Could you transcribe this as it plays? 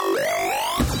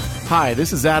Hi,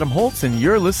 this is Adam Holtz, and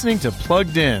you're listening to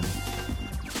Plugged In.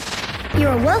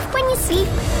 You're a wolf when you sleep,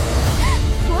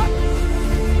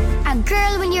 a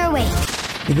girl when you're awake.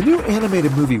 In the new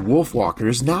animated movie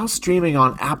Wolfwalkers, now streaming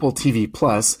on Apple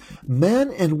TV+,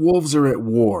 men and wolves are at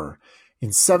war. In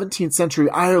 17th century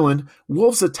Ireland,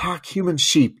 wolves attack human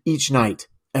sheep each night.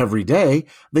 Every day,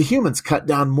 the humans cut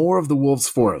down more of the wolves'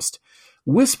 forest.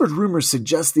 Whispered rumors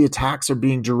suggest the attacks are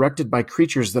being directed by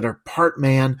creatures that are part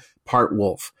man, part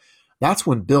wolf. That's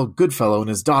when Bill Goodfellow and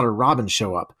his daughter Robin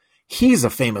show up. He's a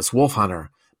famous wolf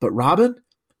hunter, but Robin?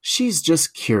 She's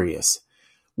just curious.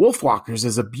 Wolfwalkers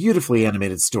is a beautifully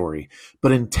animated story,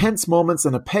 but intense moments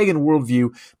and a pagan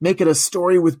worldview make it a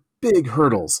story with big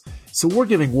hurdles. So we're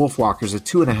giving Wolfwalkers a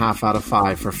 2.5 out of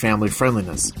 5 for family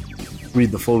friendliness. Read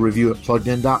the full review at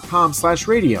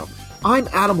pluggedin.com/radio. I'm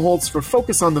Adam Holtz for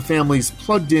Focus on the Family's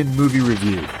Plugged In Movie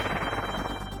Review.